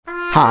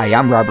Hi,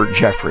 I'm Robert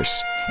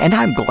Jeffress, and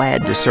I'm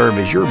glad to serve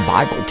as your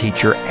Bible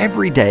teacher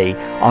every day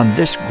on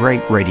this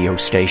great radio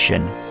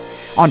station.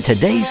 On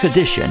today's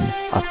edition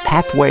of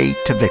Pathway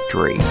to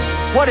Victory.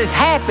 What has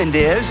happened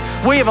is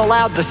we have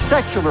allowed the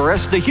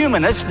secularists, the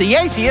humanists, the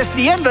atheists,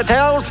 the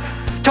infidels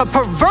to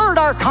pervert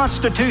our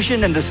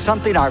Constitution into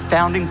something our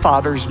founding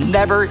fathers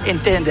never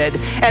intended.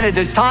 And it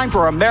is time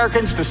for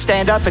Americans to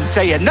stand up and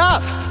say,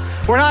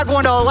 enough! We're not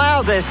going to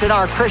allow this in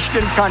our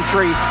Christian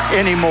country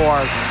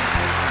anymore.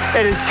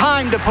 It is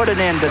time to put an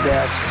end to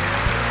this.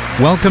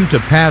 Welcome to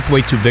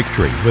Pathway to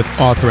Victory with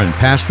author and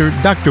pastor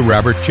Dr.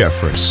 Robert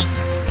Jeffress.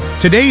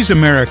 Today's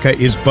America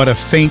is but a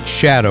faint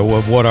shadow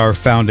of what our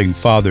founding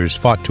fathers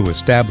fought to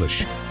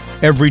establish.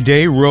 Every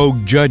day,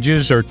 rogue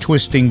judges are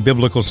twisting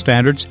biblical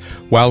standards,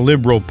 while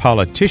liberal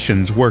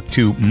politicians work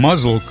to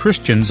muzzle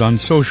Christians on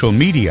social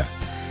media.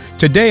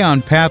 Today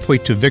on Pathway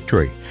to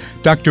Victory,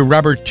 Dr.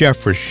 Robert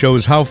Jeffress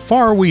shows how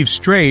far we've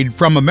strayed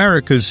from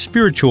America's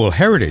spiritual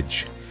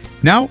heritage.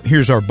 Now,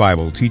 here's our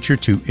Bible teacher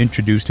to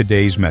introduce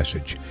today's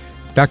message.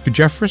 Dr.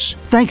 Jeffress?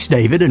 Thanks,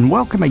 David, and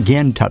welcome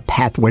again to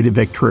Pathway to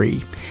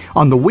Victory.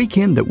 On the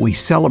weekend that we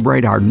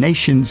celebrate our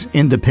nation's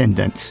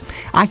independence,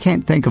 I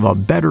can't think of a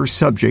better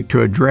subject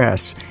to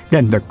address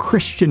than the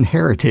Christian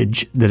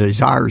heritage that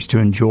is ours to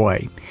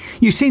enjoy.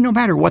 You see, no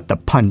matter what the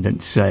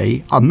pundits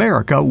say,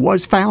 America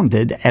was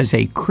founded as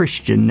a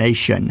Christian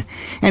nation.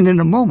 And in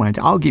a moment,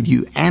 I'll give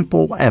you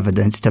ample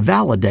evidence to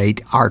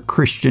validate our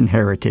Christian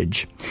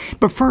heritage.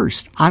 But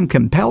first, I'm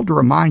compelled to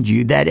remind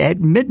you that at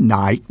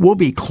midnight, we'll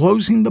be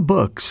closing the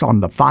books on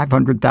the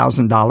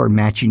 $500,000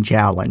 matching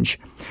challenge.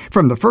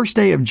 From the first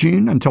day of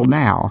June until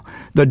now,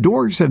 the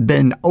doors have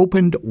been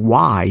opened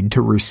wide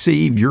to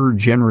receive your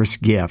generous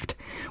gift,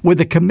 with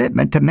a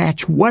commitment to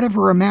match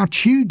whatever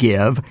amount you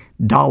give,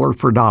 dollar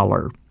for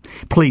dollar.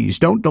 Please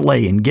don't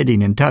delay in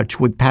getting in touch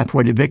with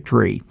Pathway to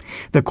Victory.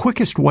 The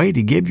quickest way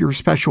to give your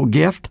special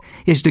gift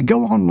is to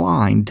go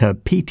online to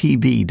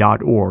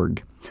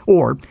ptv.org.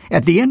 Or,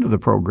 at the end of the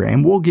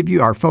program, we'll give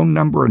you our phone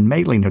number and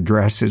mailing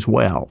address as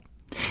well.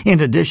 In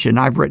addition,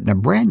 I've written a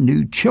brand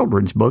new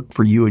children's book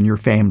for you and your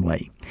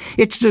family.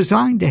 It's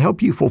designed to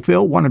help you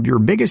fulfill one of your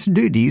biggest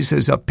duties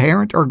as a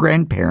parent or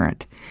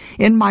grandparent.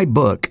 In my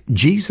book,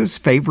 Jesus'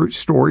 Favorite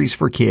Stories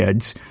for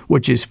Kids,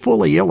 which is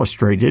fully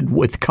illustrated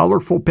with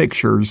colorful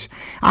pictures,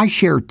 I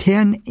share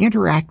 10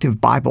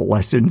 interactive Bible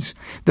lessons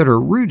that are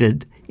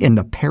rooted in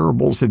the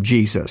parables of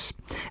Jesus.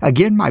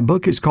 Again, my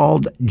book is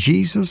called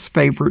Jesus'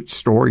 Favorite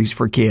Stories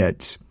for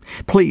Kids.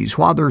 Please,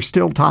 while there's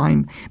still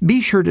time, be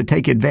sure to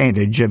take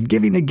advantage of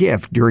giving a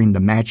gift during the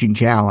matching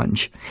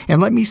challenge.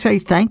 And let me say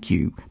thank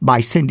you by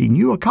sending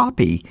you a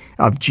copy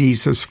of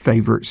Jesus'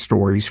 Favorite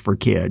Stories for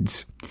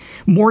Kids.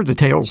 More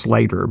details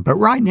later, but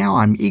right now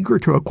I'm eager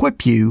to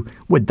equip you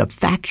with the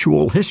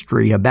factual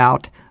history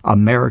about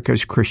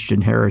America's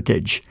Christian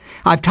heritage.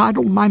 I've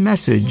titled my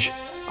message,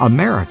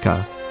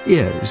 America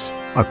is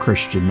a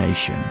Christian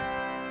Nation.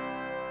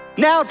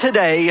 Now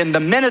today, in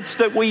the minutes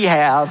that we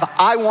have,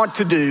 I want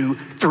to do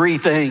three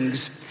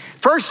things.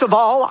 First of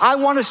all, I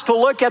want us to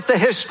look at the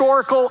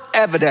historical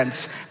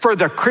evidence for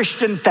the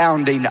Christian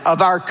founding of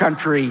our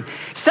country.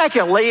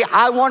 Secondly,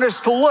 I want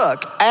us to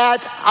look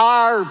at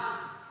our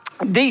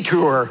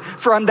detour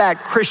from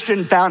that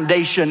Christian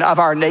foundation of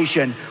our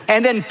nation.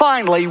 And then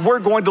finally, we're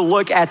going to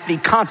look at the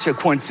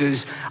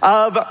consequences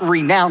of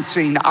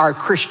renouncing our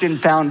Christian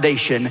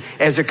foundation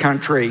as a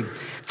country.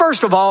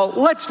 First of all,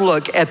 let's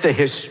look at the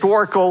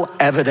historical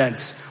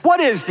evidence. What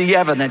is the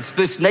evidence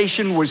this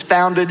nation was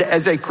founded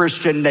as a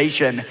Christian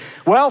nation?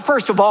 Well,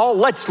 first of all,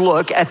 let's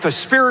look at the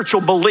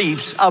spiritual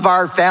beliefs of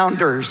our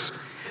founders.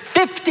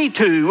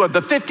 52 of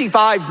the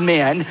 55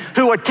 men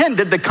who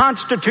attended the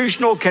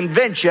Constitutional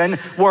Convention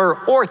were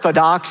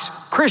Orthodox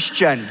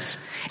Christians.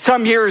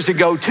 Some years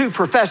ago, two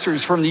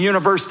professors from the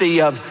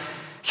University of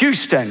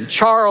Houston,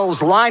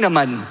 Charles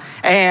Lineman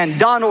and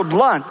Donald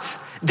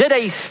Luntz, did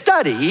a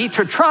study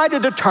to try to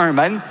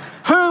determine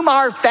whom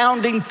our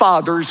founding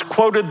fathers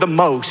quoted the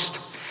most.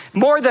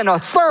 More than a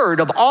third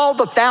of all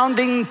the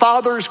founding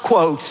fathers'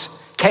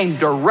 quotes came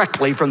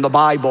directly from the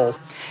Bible.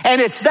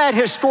 And it's that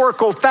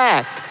historical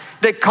fact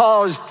that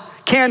caused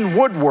Ken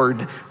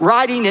Woodward,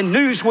 writing in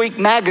Newsweek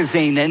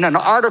magazine in an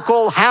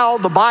article, How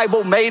the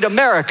Bible Made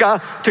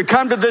America, to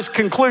come to this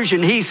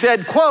conclusion. He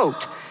said,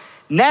 quote,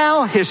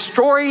 "Now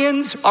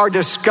historians are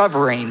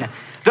discovering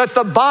that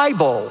the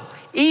Bible,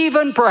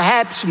 even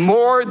perhaps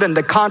more than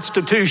the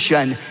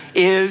Constitution,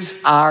 is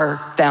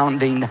our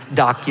founding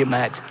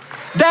document."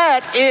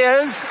 That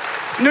is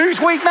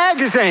Newsweek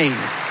magazine.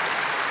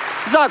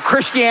 It's not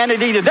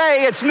Christianity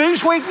Today, it's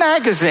Newsweek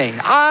magazine.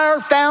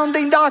 Our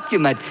founding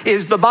document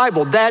is the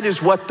Bible. That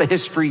is what the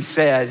history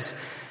says.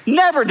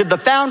 Never did the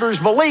founders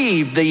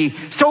believe the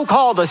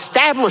so-called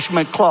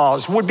Establishment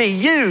Clause would be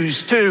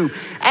used to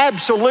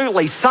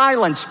absolutely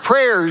silence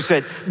prayers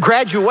at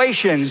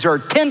graduations or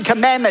Ten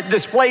Commandment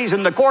displays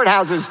in the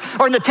courthouses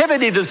or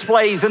nativity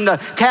displays in the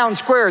town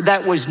square.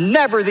 That was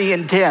never the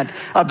intent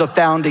of the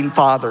founding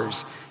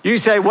fathers. You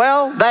say,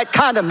 well, that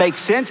kind of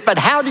makes sense, but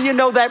how do you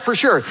know that for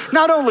sure?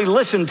 Not only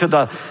listen to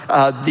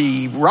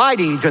the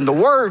writings and the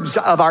words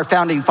of our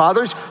founding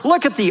fathers,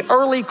 look at the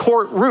early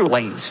court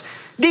rulings.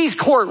 These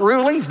court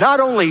rulings not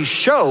only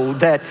show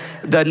that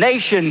the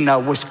nation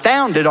was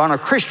founded on a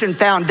Christian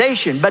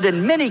foundation, but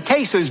in many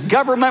cases,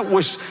 government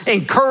was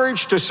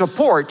encouraged to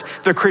support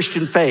the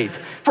Christian faith.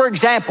 For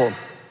example,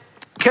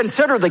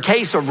 consider the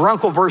case of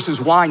Runkle versus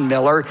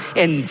Weinmiller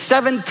in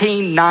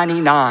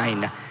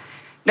 1799.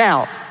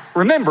 Now,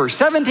 remember,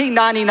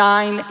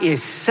 1799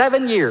 is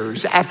 7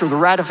 years after the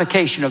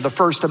ratification of the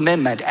First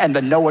Amendment and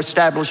the no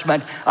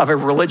establishment of a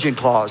religion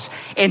clause.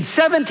 In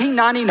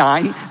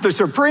 1799, the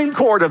Supreme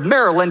Court of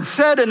Maryland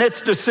said in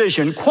its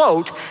decision,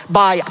 quote,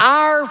 "By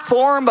our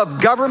form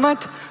of government,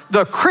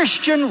 the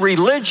Christian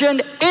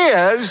religion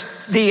is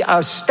the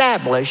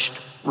established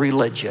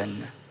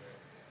religion."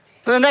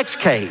 The next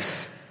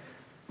case,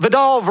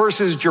 Vidal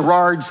versus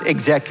Girard's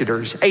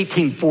Executors,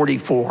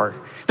 1844.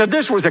 Now,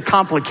 this was a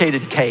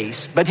complicated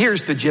case, but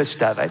here's the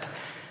gist of it.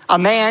 A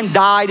man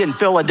died in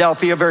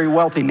Philadelphia, a very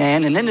wealthy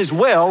man, and in his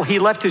will, he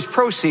left his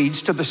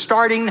proceeds to the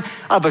starting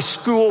of a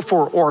school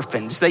for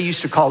orphans. They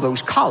used to call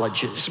those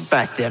colleges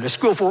back then, a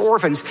school for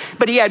orphans.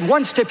 But he had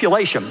one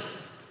stipulation.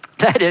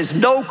 That is,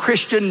 no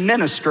Christian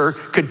minister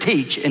could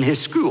teach in his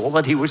school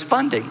that he was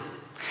funding.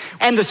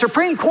 And the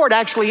Supreme Court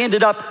actually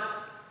ended up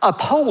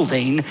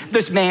upholding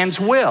this man's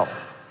will.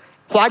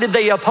 Why did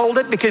they uphold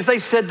it? Because they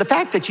said the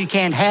fact that you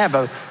can't have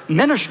a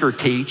minister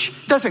teach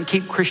doesn't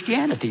keep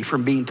Christianity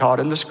from being taught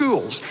in the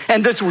schools.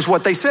 And this was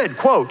what they said,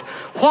 quote,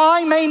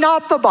 "Why may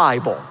not the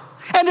Bible,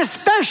 and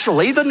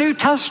especially the New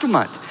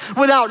Testament,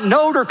 without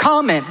note or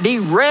comment, be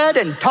read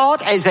and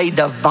taught as a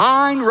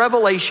divine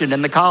revelation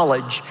in the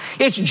college,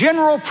 its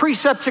general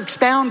precepts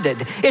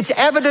expounded, its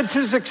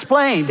evidences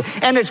explained,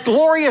 and its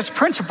glorious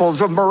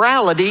principles of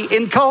morality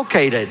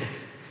inculcated?"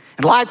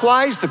 And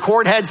likewise, the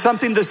court had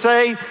something to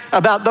say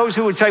about those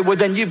who would say, well,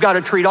 then you've got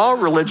to treat all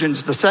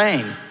religions the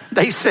same.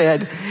 They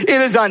said, it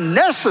is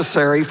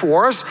unnecessary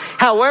for us,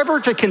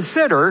 however, to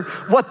consider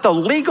what the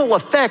legal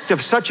effect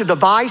of such a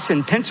device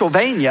in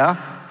Pennsylvania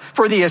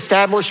for the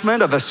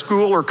establishment of a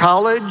school or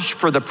college,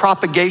 for the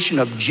propagation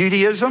of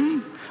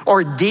Judaism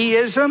or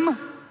deism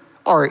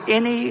or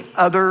any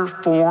other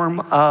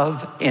form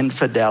of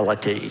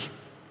infidelity.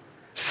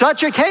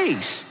 Such a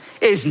case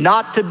is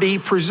not to be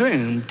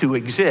presumed to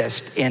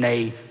exist in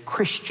a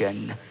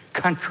Christian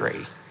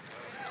country.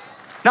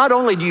 Not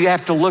only do you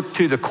have to look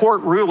to the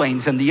court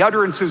rulings and the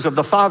utterances of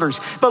the fathers,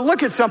 but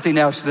look at something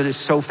else that is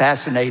so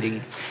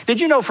fascinating. Did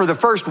you know for the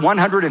first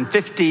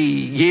 150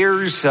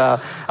 years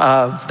of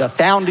the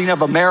founding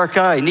of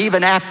America, and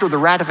even after the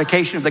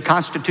ratification of the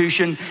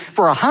Constitution,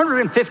 for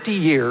 150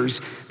 years,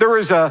 there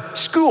was a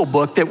school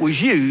book that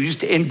was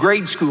used in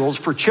grade schools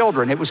for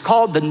children. It was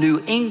called the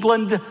New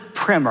England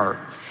Primer.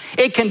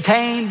 It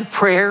contained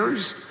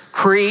prayers,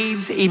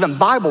 creeds, even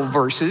Bible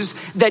verses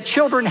that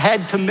children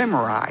had to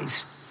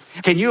memorize.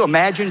 Can you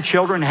imagine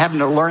children having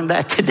to learn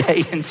that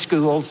today in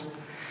schools?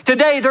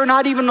 Today, they're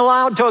not even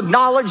allowed to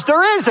acknowledge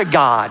there is a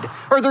God,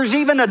 or there's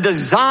even a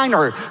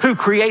designer who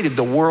created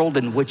the world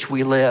in which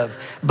we live.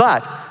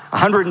 But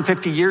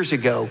 150 years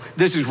ago,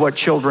 this is what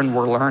children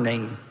were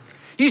learning.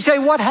 You say,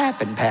 what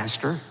happened,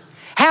 Pastor?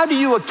 How do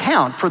you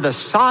account for the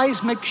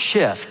seismic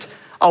shift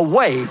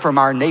away from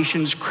our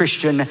nation's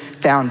Christian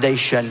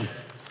foundation?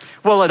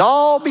 Well, it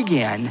all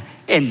began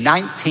in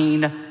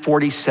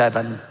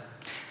 1947.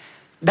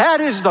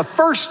 That is the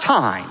first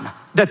time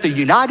that the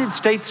United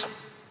States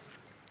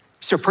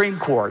Supreme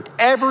Court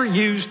ever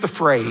used the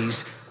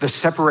phrase, the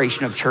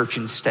separation of church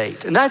and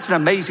state. And that's an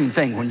amazing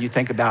thing when you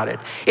think about it.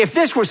 If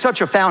this was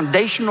such a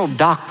foundational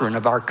doctrine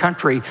of our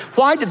country,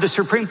 why did the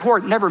Supreme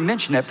Court never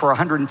mention it for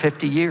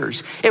 150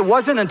 years? It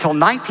wasn't until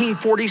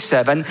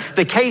 1947,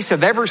 the case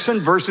of Everson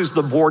versus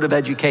the Board of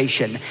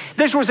Education.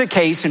 This was a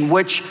case in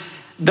which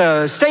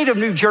the state of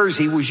New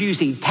Jersey was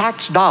using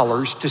tax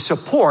dollars to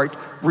support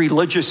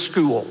religious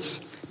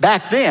schools.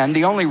 Back then,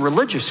 the only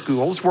religious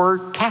schools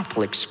were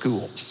Catholic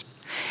schools.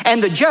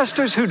 And the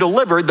justice who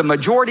delivered the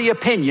majority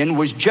opinion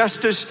was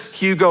Justice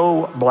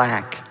Hugo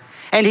Black.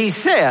 And he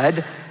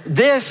said,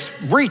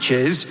 this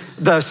breaches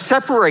the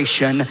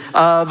separation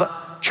of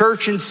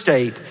church and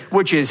state,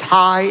 which is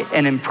high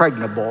and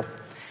impregnable.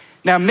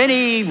 Now,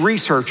 many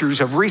researchers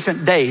of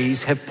recent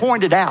days have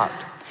pointed out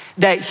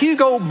that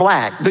Hugo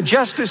Black, the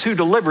justice who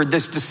delivered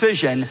this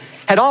decision,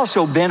 had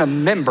also been a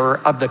member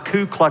of the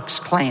Ku Klux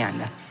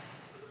Klan.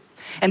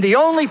 And the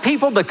only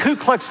people the Ku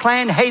Klux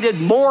Klan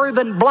hated more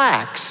than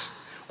blacks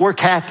were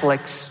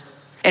Catholics.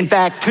 In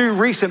fact, two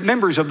recent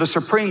members of the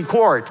Supreme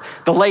Court,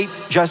 the late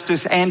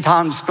Justice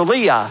Anton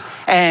Scalia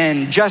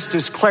and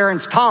Justice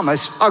Clarence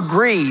Thomas,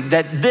 agreed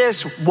that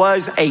this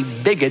was a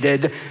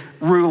bigoted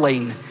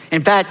ruling.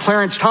 In fact,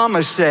 Clarence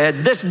Thomas said,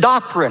 this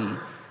doctrine,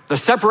 the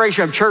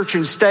separation of church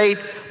and state,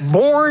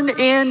 born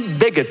in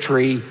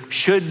bigotry,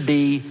 should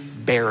be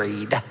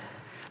buried.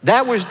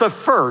 That was the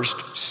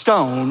first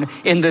stone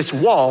in this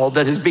wall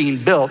that is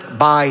being built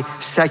by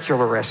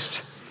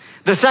secularists.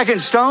 The second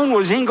stone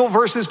was Engel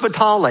versus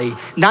Vitale,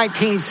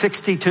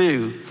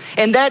 1962.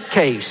 In that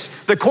case,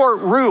 the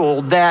court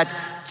ruled that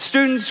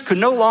students could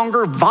no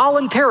longer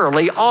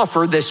voluntarily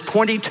offer this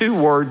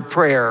 22-word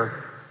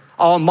prayer.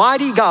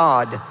 Almighty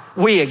God,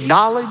 we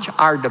acknowledge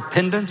our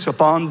dependence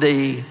upon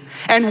thee,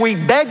 and we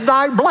beg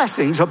thy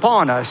blessings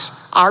upon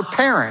us, our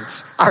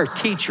parents, our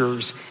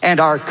teachers, and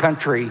our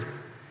country.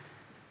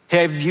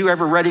 Have you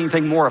ever read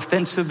anything more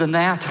offensive than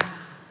that?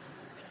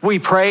 We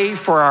pray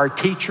for our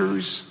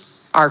teachers,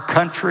 our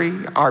country,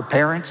 our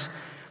parents.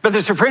 But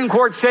the Supreme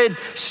Court said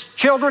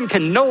children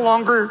can no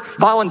longer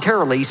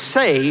voluntarily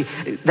say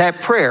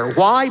that prayer.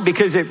 Why?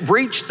 Because it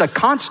breached the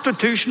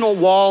constitutional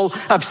wall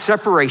of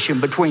separation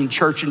between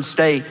church and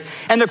state.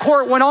 And the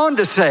court went on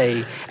to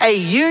say, a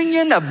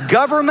union of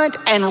government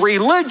and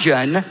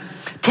religion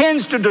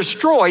tends to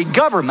destroy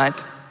government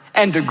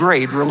and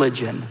degrade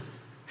religion.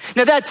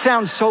 Now that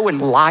sounds so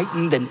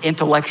enlightened and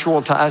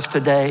intellectual to us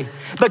today,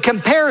 but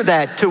compare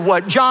that to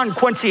what John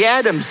Quincy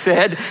Adams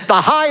said,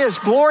 the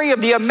highest glory of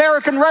the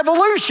American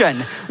Revolution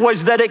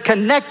was that it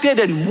connected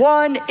in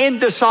one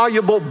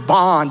indissoluble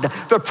bond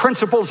the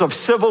principles of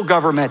civil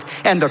government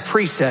and the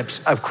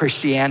precepts of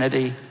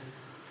Christianity.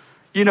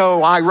 You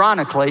know,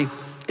 ironically,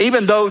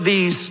 even though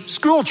these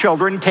school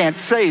children can't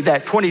say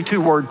that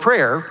 22-word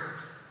prayer,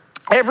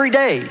 every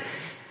day,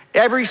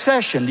 every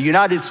session, the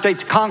United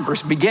States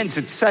Congress begins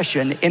its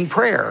session in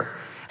prayer.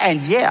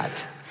 And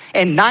yet,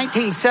 in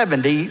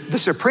 1970, the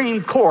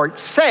Supreme Court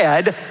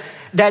said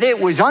that it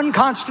was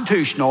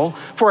unconstitutional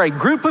for a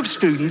group of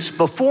students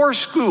before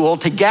school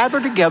to gather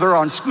together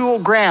on school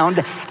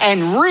ground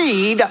and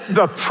read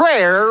the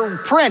prayer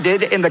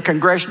printed in the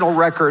Congressional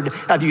Record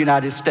of the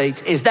United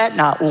States. Is that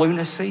not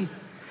lunacy?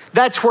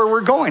 That's where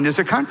we're going as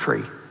a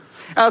country.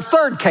 A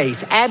third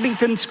case,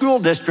 Abington School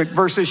District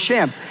versus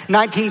Shemp,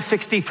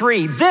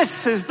 1963.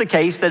 This is the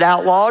case that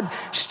outlawed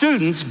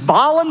students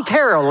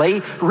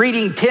voluntarily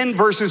reading 10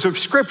 verses of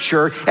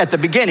scripture at the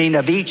beginning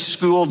of each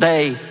school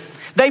day.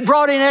 They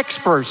brought in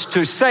experts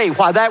to say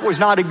why that was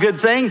not a good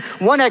thing.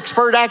 One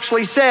expert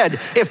actually said,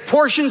 if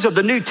portions of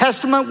the New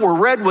Testament were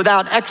read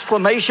without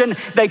exclamation,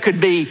 they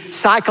could be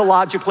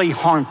psychologically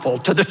harmful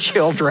to the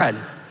children.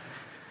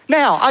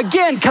 Now,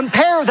 again,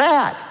 compare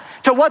that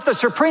to what the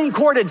Supreme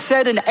Court had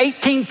said in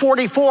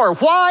 1844.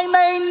 Why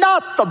may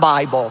not the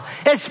Bible,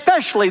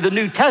 especially the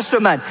New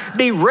Testament,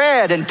 be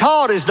read and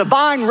taught as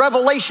divine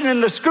revelation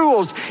in the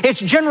schools, its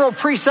general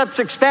precepts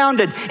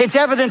expounded, its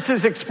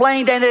evidences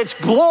explained, and its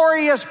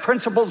glorious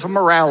principles of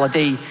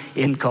morality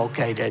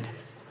inculcated?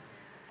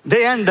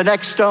 Then the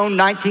next stone,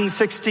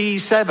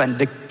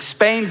 1967,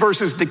 Spain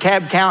versus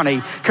DeKalb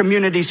County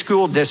Community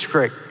School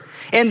District.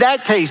 In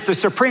that case, the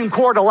Supreme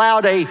Court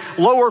allowed a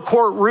lower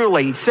court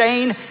ruling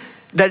saying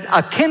that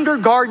a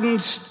kindergarten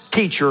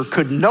teacher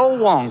could no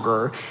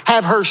longer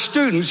have her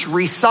students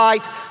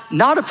recite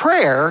not a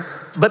prayer,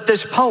 but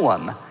this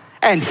poem.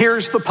 And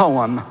here's the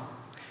poem.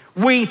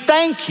 We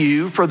thank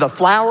you for the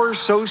flowers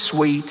so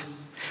sweet.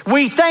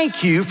 We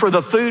thank you for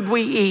the food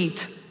we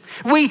eat.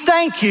 We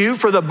thank you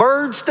for the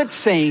birds that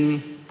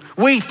sing.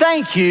 We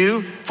thank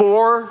you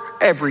for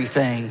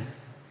everything.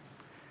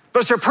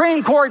 The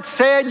Supreme Court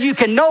said you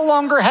can no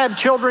longer have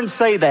children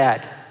say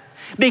that,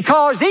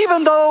 because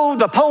even though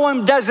the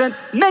poem doesn't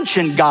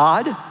mention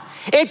God,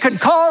 it could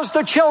cause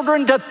the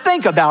children to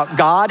think about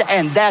God,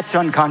 and that's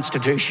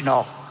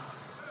unconstitutional.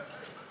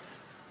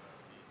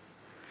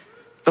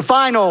 The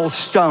final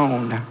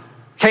stone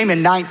came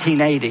in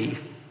 1980.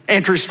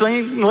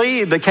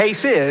 Interestingly, the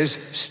case is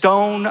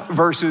Stone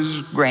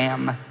versus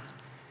Graham.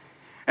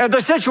 And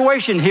the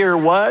situation here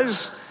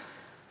was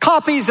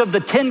copies of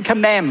the 10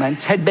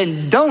 Commandments had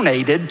been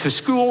donated to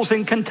schools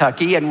in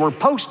Kentucky and were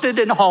posted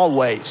in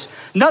hallways.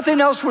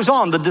 Nothing else was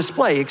on the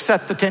display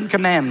except the 10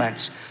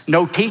 Commandments.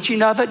 No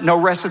teaching of it, no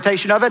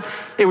recitation of it.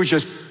 It was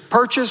just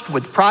purchased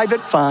with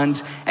private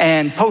funds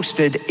and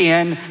posted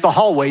in the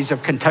hallways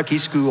of Kentucky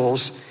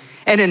schools.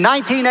 And in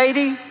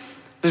 1980,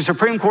 the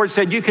Supreme Court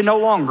said you can no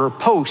longer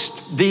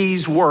post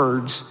these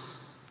words,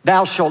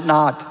 thou shalt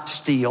not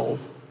steal,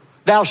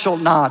 thou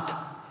shalt not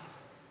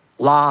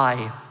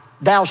lie,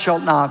 thou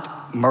shalt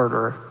not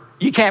murder.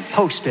 You can't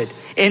post it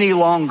any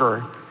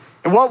longer.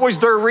 And what was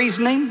their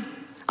reasoning?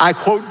 I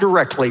quote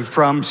directly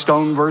from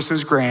Stone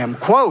versus Graham.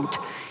 Quote,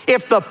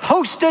 if the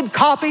posted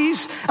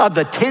copies of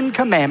the 10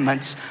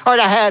 Commandments are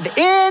to have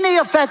any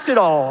effect at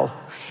all,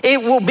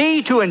 it will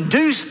be to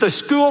induce the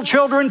school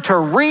children to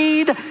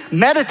read,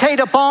 meditate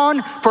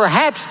upon,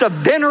 perhaps to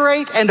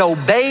venerate and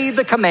obey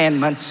the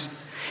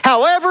commandments.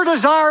 However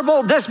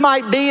desirable this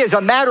might be as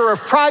a matter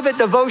of private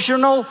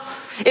devotional,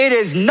 it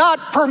is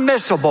not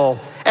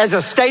permissible as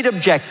a state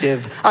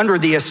objective under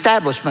the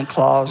Establishment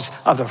Clause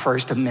of the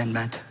First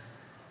Amendment.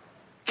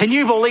 Can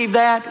you believe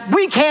that?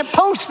 We can't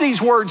post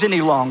these words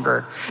any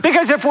longer,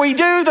 because if we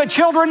do, the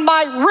children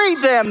might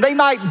read them, they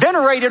might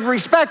venerate and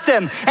respect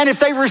them, and if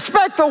they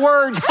respect the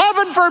words,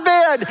 heaven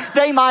forbid,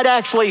 they might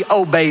actually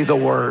obey the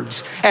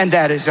words, and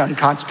that is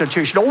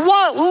unconstitutional.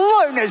 What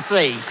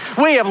lunacy!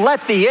 We have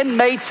let the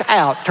inmates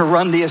out to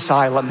run the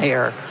asylum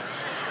here.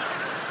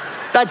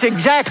 That's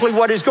exactly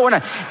what is going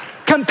on.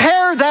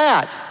 Compare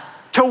that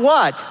to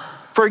what,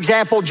 for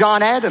example,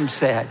 John Adams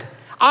said.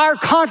 Our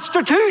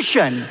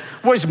Constitution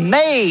was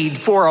made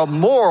for a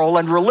moral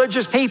and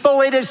religious people.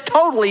 It is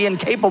totally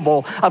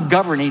incapable of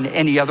governing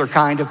any other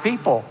kind of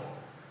people.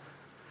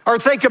 Or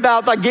think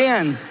about,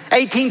 again,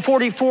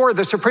 1844,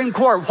 the Supreme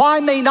Court.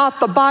 Why may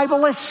not the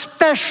Bible,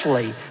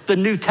 especially the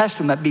New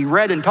Testament, be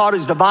read and taught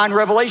as divine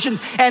revelation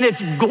and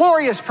its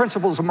glorious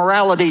principles of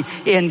morality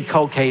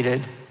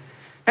inculcated?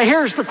 Now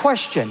here's the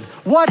question.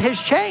 What has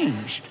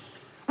changed?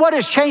 What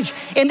has changed?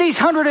 In these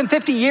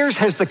 150 years,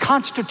 has the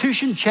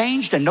Constitution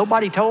changed and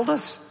nobody told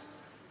us?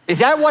 Is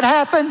that what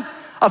happened?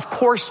 Of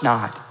course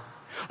not.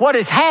 What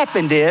has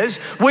happened is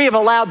we have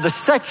allowed the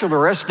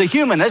secularists, the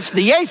humanists,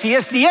 the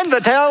atheists, the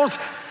infidels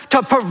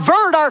to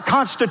pervert our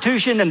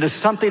Constitution into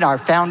something our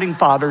founding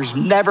fathers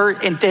never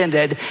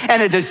intended.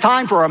 And it is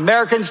time for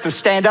Americans to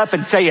stand up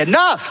and say,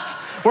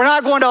 enough. We're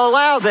not going to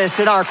allow this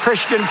in our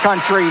Christian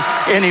country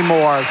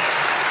anymore.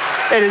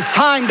 It is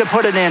time to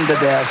put an end to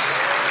this.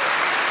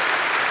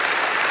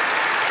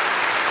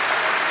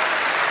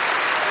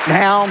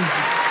 Now,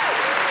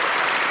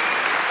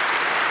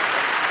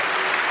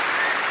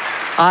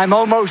 I'm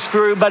almost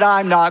through, but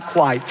I'm not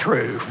quite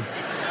through.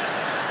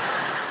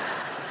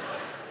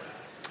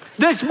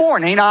 This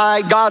morning,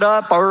 I got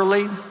up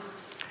early,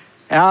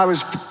 and I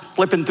was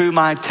flipping through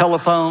my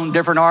telephone,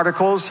 different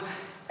articles,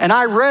 and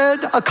I read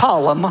a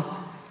column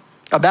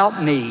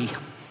about me.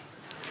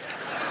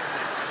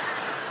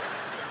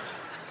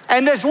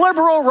 And this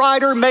liberal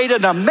writer made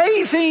an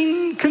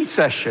amazing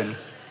concession.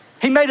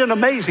 He made an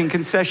amazing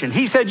concession.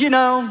 He said, you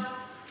know,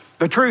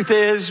 the truth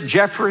is,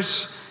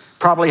 Jeffress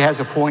probably has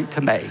a point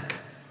to make.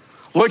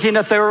 Looking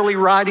at the early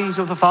writings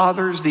of the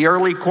fathers, the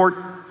early court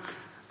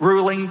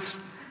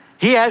rulings,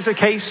 he has a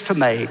case to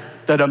make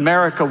that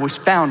America was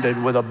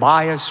founded with a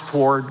bias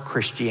toward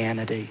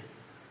Christianity.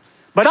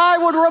 But I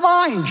would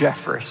remind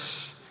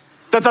Jeffress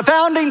that the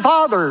founding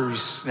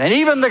fathers and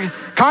even the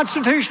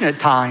Constitution at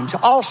times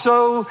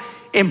also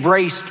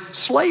embraced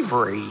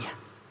slavery.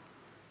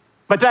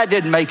 But that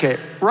didn't make it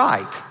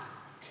right.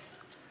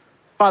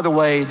 By the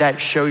way, that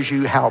shows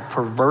you how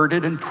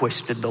perverted and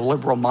twisted the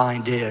liberal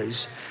mind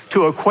is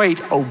to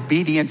equate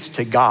obedience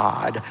to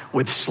God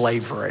with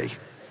slavery.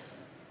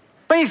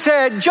 But he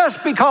said,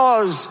 just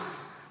because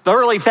the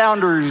early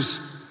founders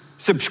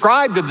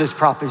subscribed to this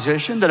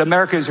proposition that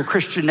America is a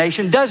Christian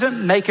nation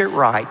doesn't make it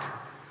right.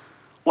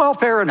 Well,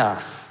 fair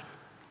enough.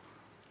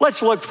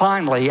 Let's look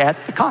finally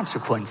at the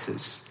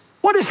consequences.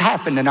 What has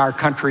happened in our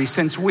country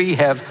since we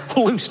have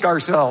loosed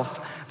ourselves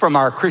from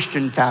our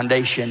Christian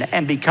foundation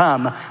and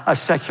become a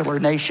secular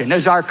nation?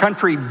 Is our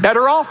country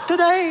better off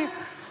today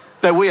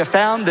that we have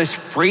found this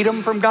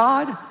freedom from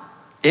God?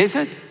 Is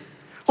it?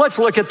 Let's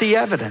look at the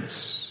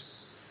evidence.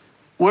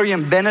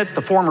 William Bennett,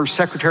 the former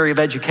Secretary of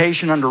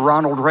Education under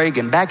Ronald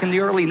Reagan, back in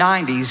the early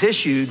 90s,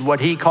 issued what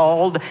he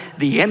called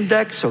the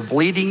Index of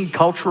Leading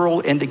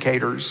Cultural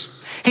Indicators.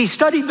 He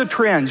studied the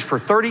trends for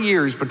 30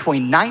 years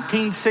between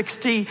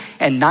 1960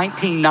 and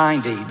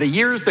 1990, the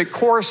years that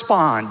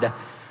correspond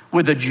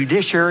with the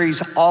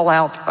judiciary's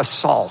all-out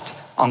assault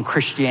on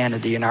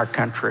Christianity in our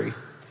country.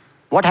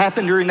 What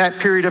happened during that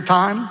period of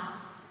time?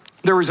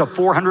 There was a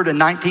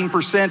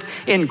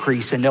 419%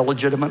 increase in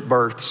illegitimate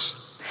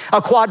births,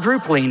 a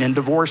quadrupling in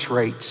divorce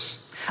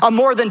rates, a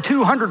more than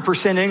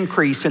 200%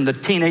 increase in the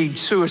teenage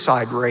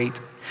suicide rate,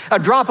 a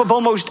drop of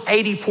almost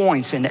 80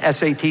 points in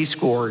SAT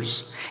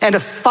scores, and a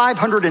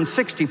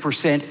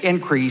 560%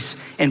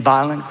 increase in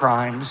violent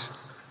crimes.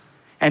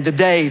 And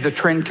today, the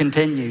trend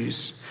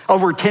continues.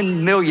 Over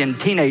 10 million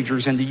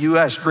teenagers in the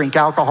U.S. drink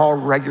alcohol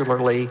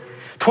regularly.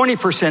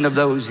 20% of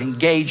those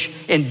engage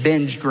in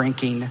binge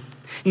drinking.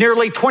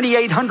 Nearly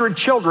 2,800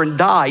 children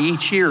die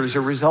each year as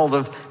a result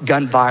of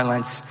gun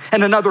violence,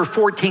 and another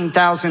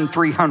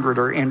 14,300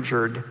 are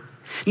injured.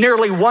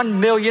 Nearly 1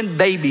 million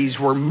babies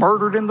were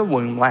murdered in the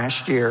womb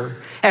last year,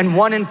 and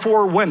 1 in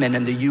 4 women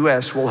in the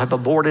U.S. will have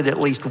aborted at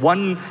least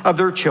one of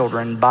their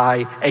children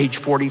by age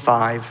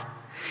 45.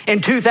 In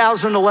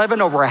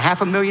 2011, over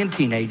 500,000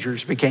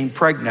 teenagers became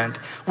pregnant,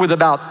 with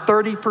about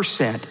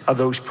 30% of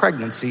those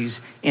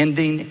pregnancies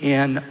ending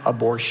in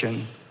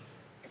abortion.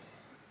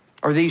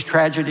 Are these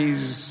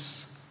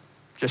tragedies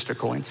just a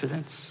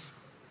coincidence?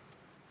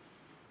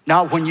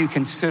 Not when you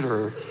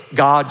consider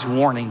God's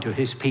warning to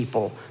his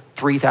people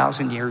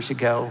 3,000 years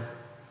ago.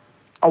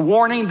 A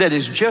warning that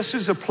is just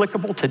as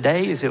applicable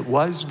today as it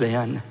was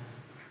then.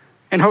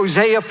 In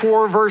Hosea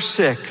 4 verse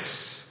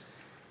 6,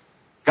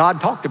 God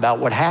talked about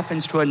what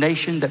happens to a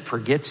nation that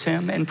forgets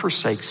him and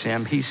forsakes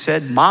him. He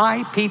said,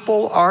 my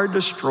people are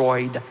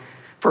destroyed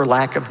for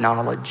lack of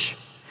knowledge.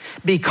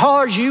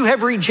 Because you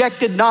have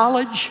rejected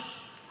knowledge,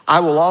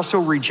 I will also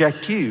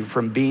reject you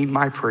from being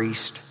my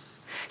priest.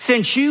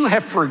 Since you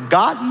have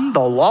forgotten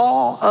the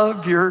law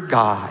of your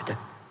God,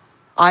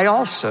 I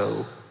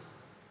also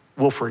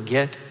will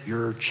forget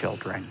your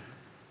children.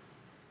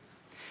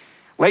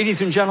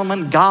 Ladies and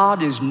gentlemen,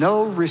 God is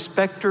no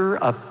respecter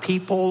of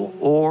people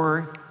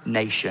or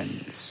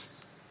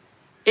nations.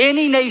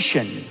 Any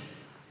nation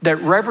that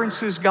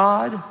reverences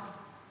God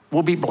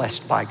will be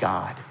blessed by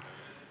God.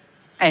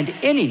 And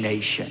any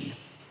nation,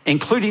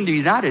 including the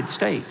United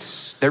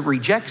States, that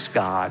rejects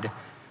God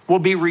will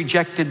be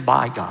rejected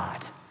by God.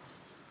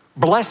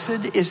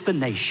 Blessed is the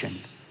nation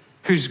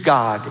whose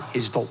God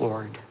is the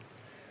Lord.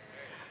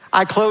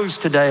 I close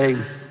today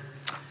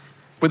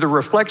with the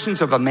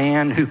reflections of a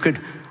man who could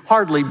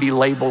hardly be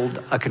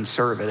labeled a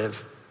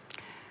conservative.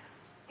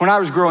 When I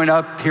was growing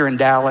up here in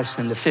Dallas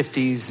in the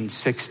 50s and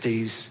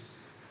 60s,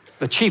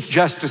 the Chief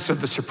Justice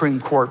of the Supreme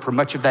Court for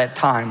much of that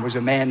time was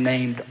a man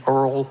named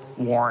Earl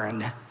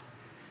Warren.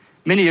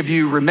 Many of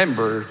you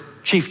remember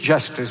Chief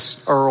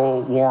Justice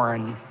Earl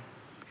Warren.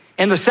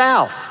 In the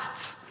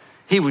South,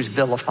 he was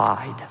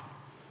vilified.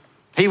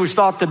 He was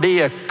thought to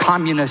be a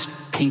communist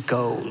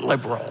pinko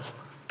liberal.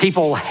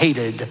 People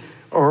hated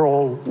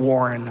Earl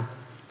Warren.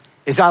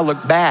 As I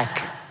look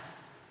back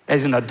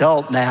as an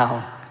adult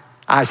now,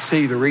 I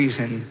see the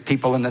reason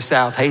people in the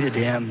South hated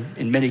him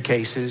in many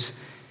cases.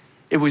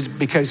 It was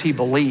because he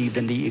believed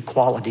in the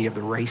equality of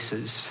the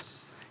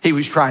races. He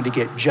was trying to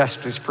get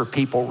justice for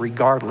people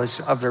regardless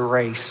of their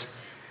race.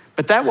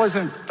 But that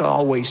wasn't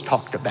always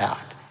talked about.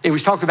 It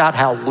was talked about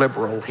how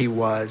liberal he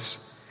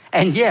was.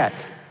 And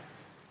yet,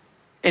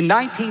 in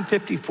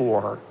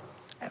 1954,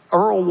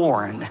 Earl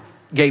Warren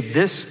gave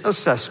this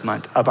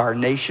assessment of our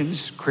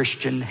nation's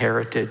Christian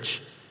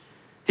heritage.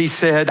 He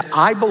said,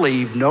 "I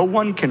believe no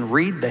one can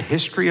read the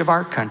history of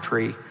our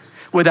country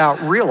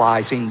without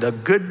realizing the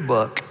good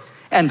book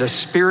and the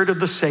spirit of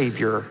the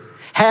Savior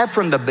have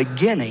from the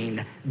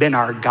beginning been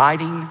our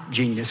guiding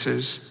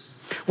geniuses.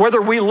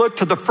 Whether we look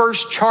to the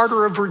first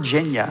charter of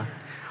Virginia,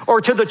 or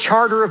to the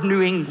charter of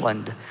New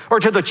England, or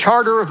to the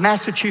charter of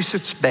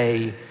Massachusetts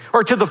Bay,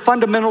 or to the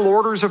fundamental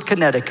orders of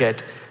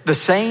Connecticut, the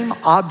same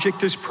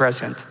object is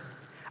present: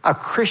 a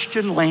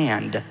Christian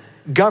land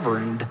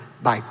governed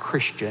by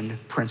Christian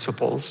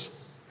principles.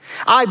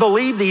 I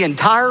believe the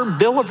entire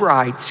Bill of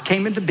Rights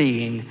came into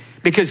being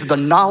because of the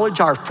knowledge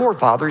our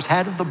forefathers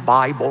had of the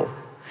Bible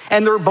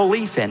and their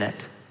belief in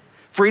it.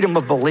 Freedom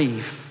of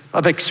belief,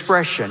 of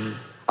expression,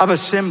 of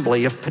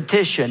assembly, of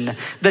petition,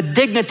 the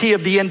dignity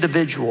of the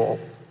individual,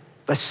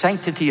 the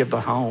sanctity of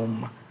the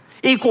home,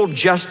 equal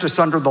justice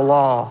under the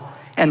law,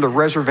 and the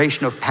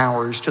reservation of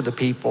powers to the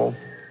people.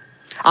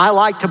 I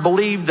like to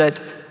believe that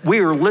we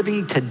are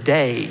living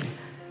today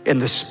in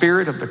the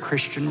spirit of the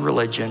Christian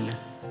religion.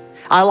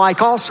 I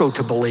like also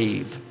to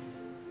believe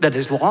that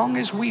as long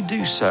as we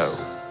do so,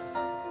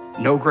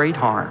 no great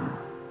harm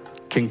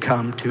can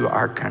come to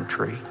our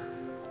country.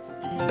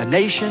 The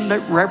nation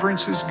that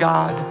reverences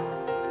God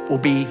will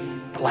be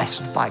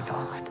blessed by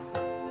God.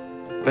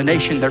 The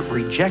nation that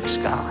rejects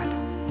God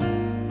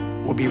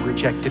will be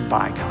rejected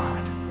by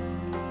God.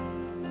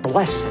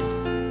 Blessed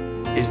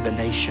is the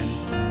nation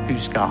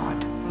whose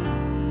God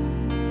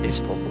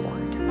is the Lord.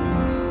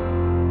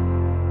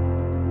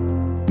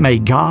 May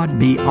God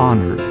be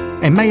honored,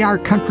 and may our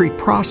country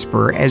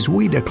prosper as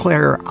we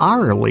declare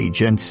our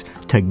allegiance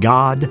to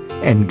God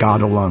and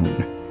God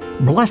alone.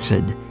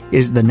 Blessed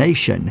is the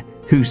nation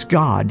whose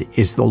God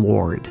is the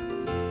Lord.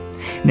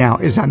 Now,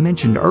 as I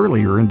mentioned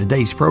earlier in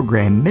today's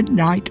program,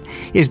 midnight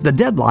is the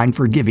deadline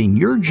for giving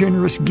your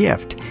generous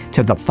gift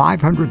to the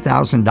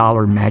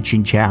 $500,000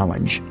 matching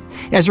challenge.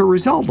 As a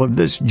result of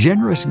this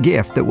generous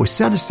gift that was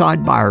set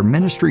aside by our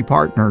ministry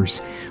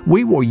partners,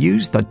 we will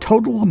use the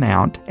total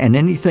amount and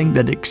anything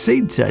that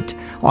exceeds it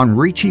on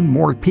reaching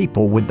more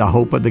people with the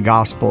hope of the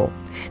gospel.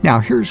 Now,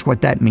 here's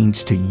what that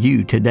means to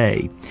you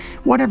today.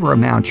 Whatever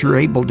amount you're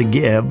able to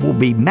give will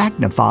be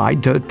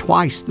magnified to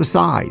twice the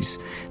size.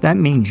 That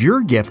means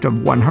your gift of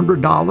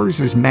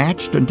 $100 is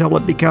matched until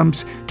it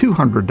becomes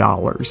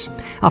 $200.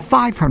 A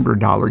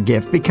 $500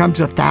 gift becomes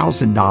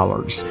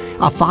 $1,000.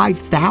 A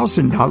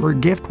 $5,000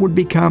 gift would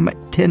become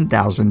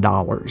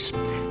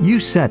 $10,000. You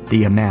set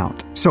the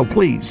amount, so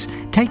please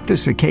take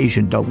this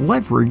occasion to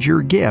leverage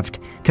your gift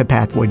to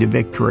Pathway to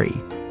Victory.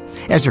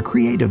 As a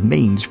creative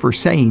means for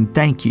saying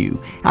thank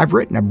you, I've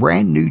written a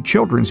brand new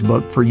children's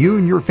book for you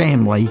and your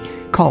family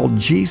called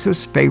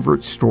Jesus'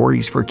 Favorite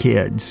Stories for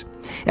Kids.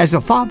 As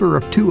a father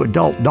of 2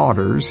 adult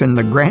daughters and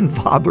the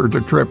grandfather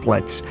to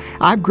triplets,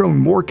 I've grown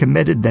more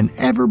committed than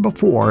ever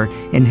before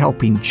in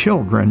helping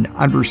children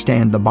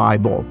understand the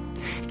Bible.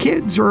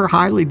 Kids are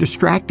highly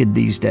distracted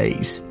these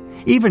days.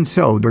 Even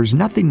so, there's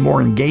nothing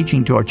more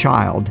engaging to a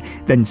child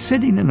than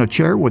sitting in a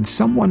chair with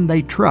someone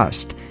they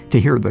trust to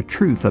hear the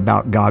truth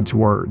about God's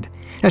Word,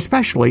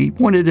 especially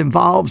when it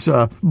involves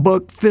a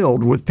book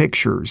filled with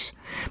pictures.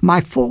 My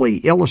fully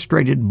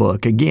illustrated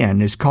book,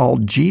 again, is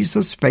called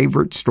Jesus'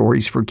 Favorite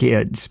Stories for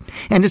Kids,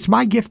 and it's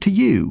my gift to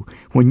you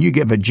when you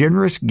give a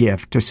generous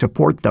gift to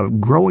support the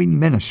growing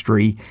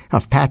ministry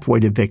of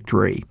Pathway to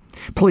Victory.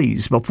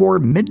 Please, before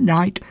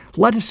midnight,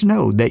 let us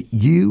know that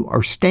you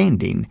are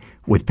standing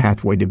with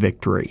Pathway to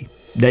Victory.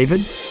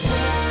 David?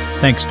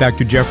 Thanks,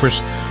 Dr.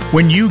 Jeffress.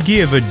 When you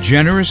give a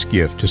generous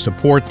gift to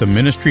support the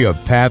ministry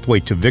of Pathway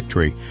to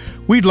Victory,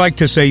 we'd like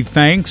to say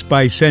thanks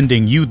by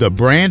sending you the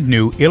brand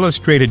new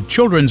illustrated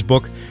children's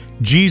book,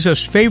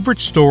 Jesus' Favorite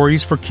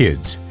Stories for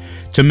Kids.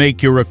 To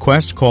make your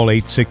request, call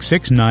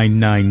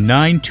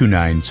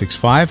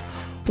 866-999-2965,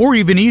 or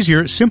even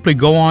easier, simply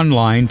go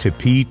online to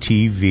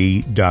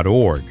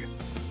ptv.org.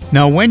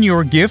 Now, when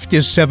your gift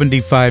is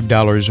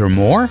 $75 or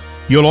more,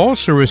 you'll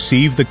also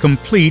receive the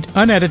complete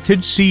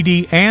unedited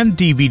CD and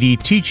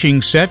DVD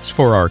teaching sets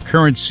for our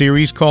current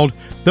series called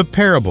The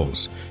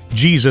Parables,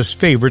 Jesus'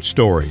 Favorite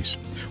Stories.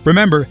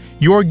 Remember,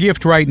 your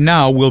gift right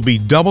now will be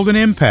doubled in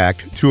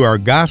impact through our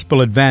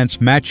Gospel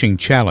Advance Matching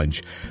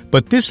Challenge,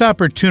 but this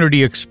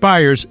opportunity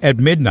expires at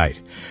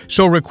midnight.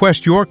 So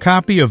request your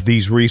copy of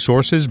these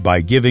resources by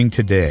giving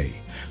today.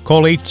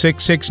 Call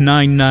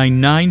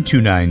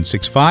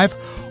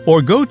 866-999-2965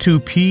 or go to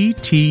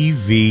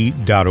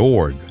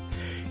ptv.org.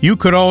 You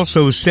could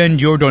also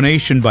send your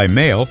donation by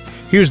mail.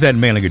 Here's that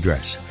mailing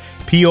address.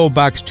 P.O.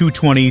 Box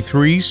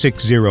 223,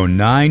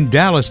 609,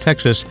 Dallas,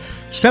 Texas,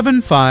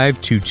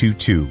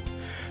 75222.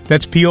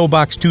 That's P.O.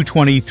 Box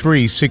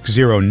 223,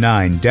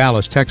 609,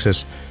 Dallas,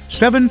 Texas,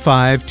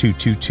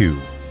 75222.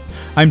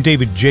 I'm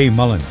David J.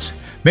 Mullins.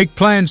 Make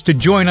plans to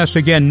join us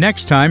again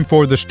next time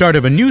for the start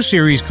of a new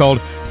series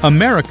called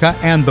America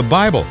and the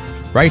Bible,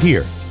 right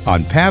here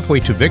on Pathway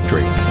to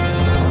Victory.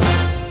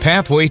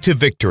 Pathway to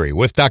Victory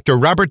with Dr.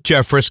 Robert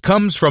Jeffress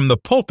comes from the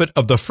pulpit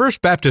of the First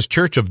Baptist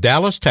Church of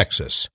Dallas, Texas.